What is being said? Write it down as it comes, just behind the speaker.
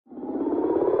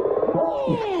Hello,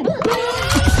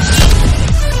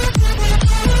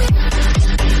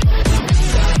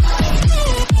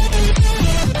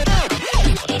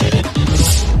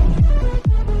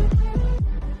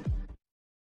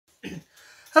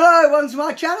 welcome to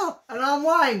my channel, and I'm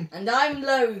Wayne. And I'm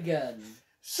Logan.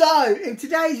 So, in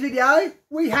today's video,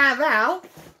 we have our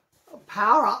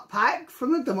power-up pack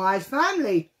from the Demize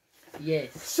family.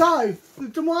 Yes. So, the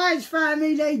Demize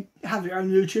family, they have their own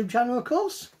YouTube channel, of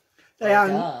course. They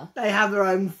have their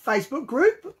own Facebook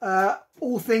group,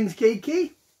 All Things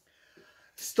Geeky.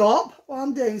 Stop, what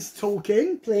I'm doing is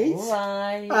talking, please.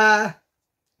 Alright.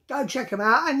 Go check them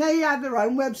out, and they have their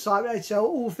own website where they sell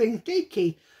all things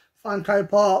geeky. Funko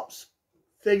Pops,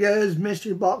 figures,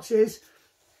 mystery boxes,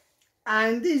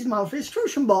 and his monthly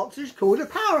subscription box is called a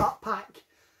power-up pack.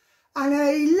 And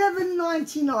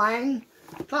 $11.99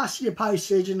 plus your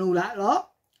postage and all that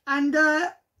lot. And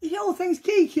you get all things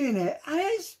geeky in it. And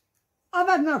I've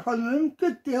had no problem with them,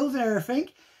 good deals and everything.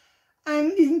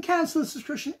 And you can cancel the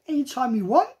subscription anytime you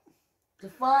want.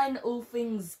 Define all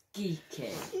things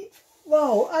geeky.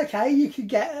 Well, okay, you could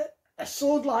get a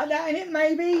sword like that in it,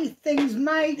 maybe. Things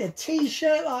made, a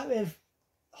t-shirt like with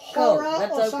horror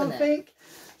or something.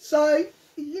 So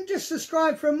you can just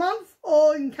subscribe for a month,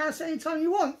 or you can cancel anytime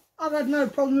you want. I've had no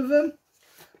problem with them.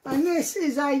 And this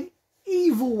is a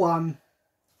evil one.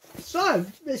 So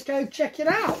let's go check it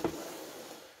out.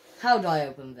 How do I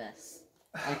open this?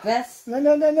 Like this? No.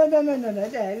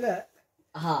 There, look.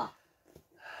 Aha.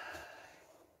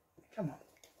 Come on.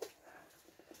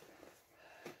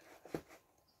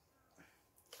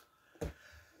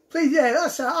 Please, yeah,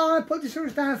 that's it. I put this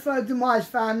down for the Demize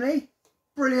family.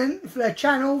 Brilliant for their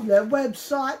channel, their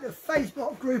website, their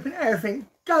Facebook group and everything.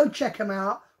 Go check them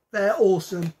out. They're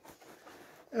awesome.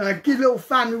 Good little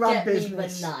family run business. Get me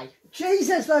the knife.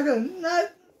 Jesus, Logan. No,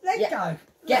 let go.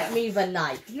 Get me the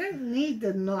knife. You don't need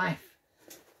the knife.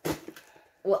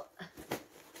 What?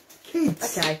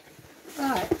 Kids. Okay.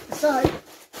 Alright, so,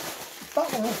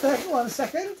 one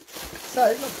second. So,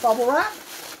 it's got bubble wrap.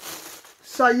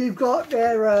 So you've got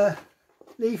their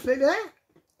leaflet there,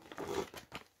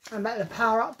 and about the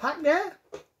power-up pack there.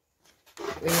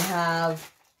 We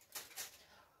have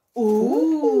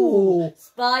like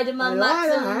Spider-Man,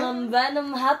 Maximum,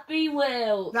 Venom, Happy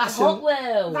Wheel, Hot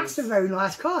Wheels. That's a very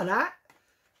nice car, that.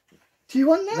 Do you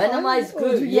want that Venomized one?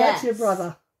 Or do you get it to your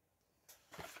brother?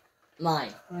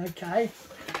 Mine. Okay.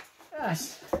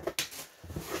 That's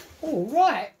all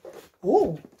right.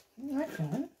 Oh,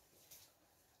 okay.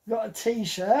 Got a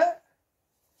t-shirt.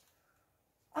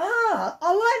 I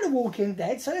like The Walking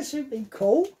Dead, so this would be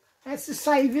cool. That's the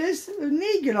Saviours with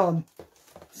Negan on.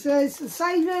 Says the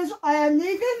Saviours, I am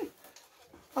Negan.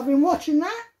 I've been watching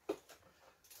that.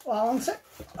 Well, one sec.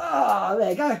 Oh, there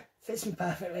you go. Fits me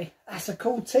perfectly. That's a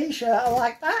cool t-shirt. I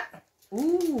like that.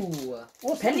 Ooh.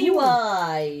 What's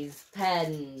Pennywise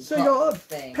pen. So you got a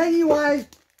thing. Pennywise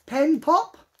pen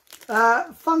pop.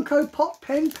 Funko Pop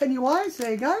pen Pennywise.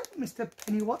 There you go, Mr.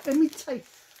 Pennywise. Let me take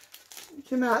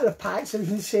him out of the pack so we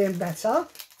can see him better.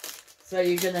 So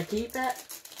you're gonna keep it?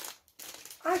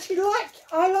 Actually,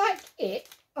 I like it.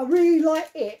 I really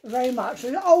like it very much.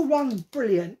 The old one's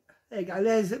brilliant. There you go.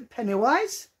 There's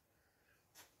Pennywise.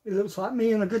 It looks like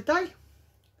me on a good day.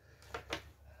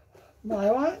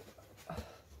 My one.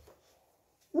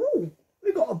 Ooh,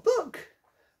 we got a book,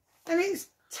 and it's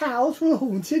Tales from the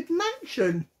Haunted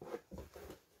Mansion.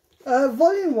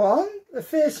 Volume 1, The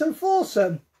Fearsome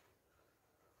Foursome.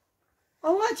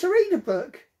 I like to read a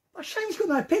book. A shame it's got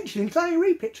no pictures. Because I only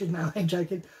read pictures now. I'm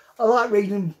joking. I like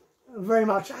reading them very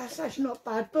much. That's actually not a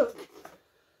bad book.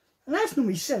 And that's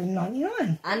normally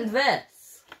 $7.99. And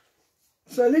this.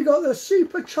 So they got the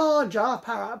Supercharger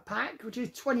Power Pack, which is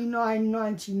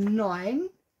 $29.99.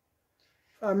 If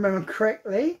I remember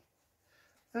correctly.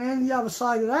 And then the other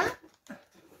side of that.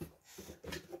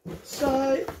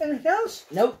 So, anything else?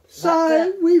 Nope.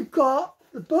 So, we've got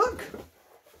the book.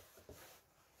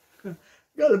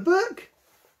 Got the book.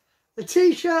 The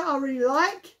t-shirt I really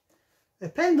like. The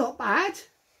pen not bad.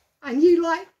 And you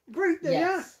like Groot, do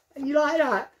you? And you like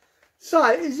that. So,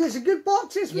 is this a good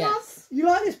box this month? You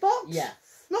like this box? Yes.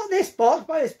 Not this box,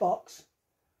 but this box.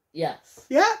 Yes.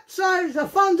 Yeah, so it's a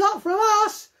thumbs up from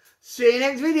us. See you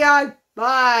next video.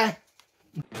 Bye.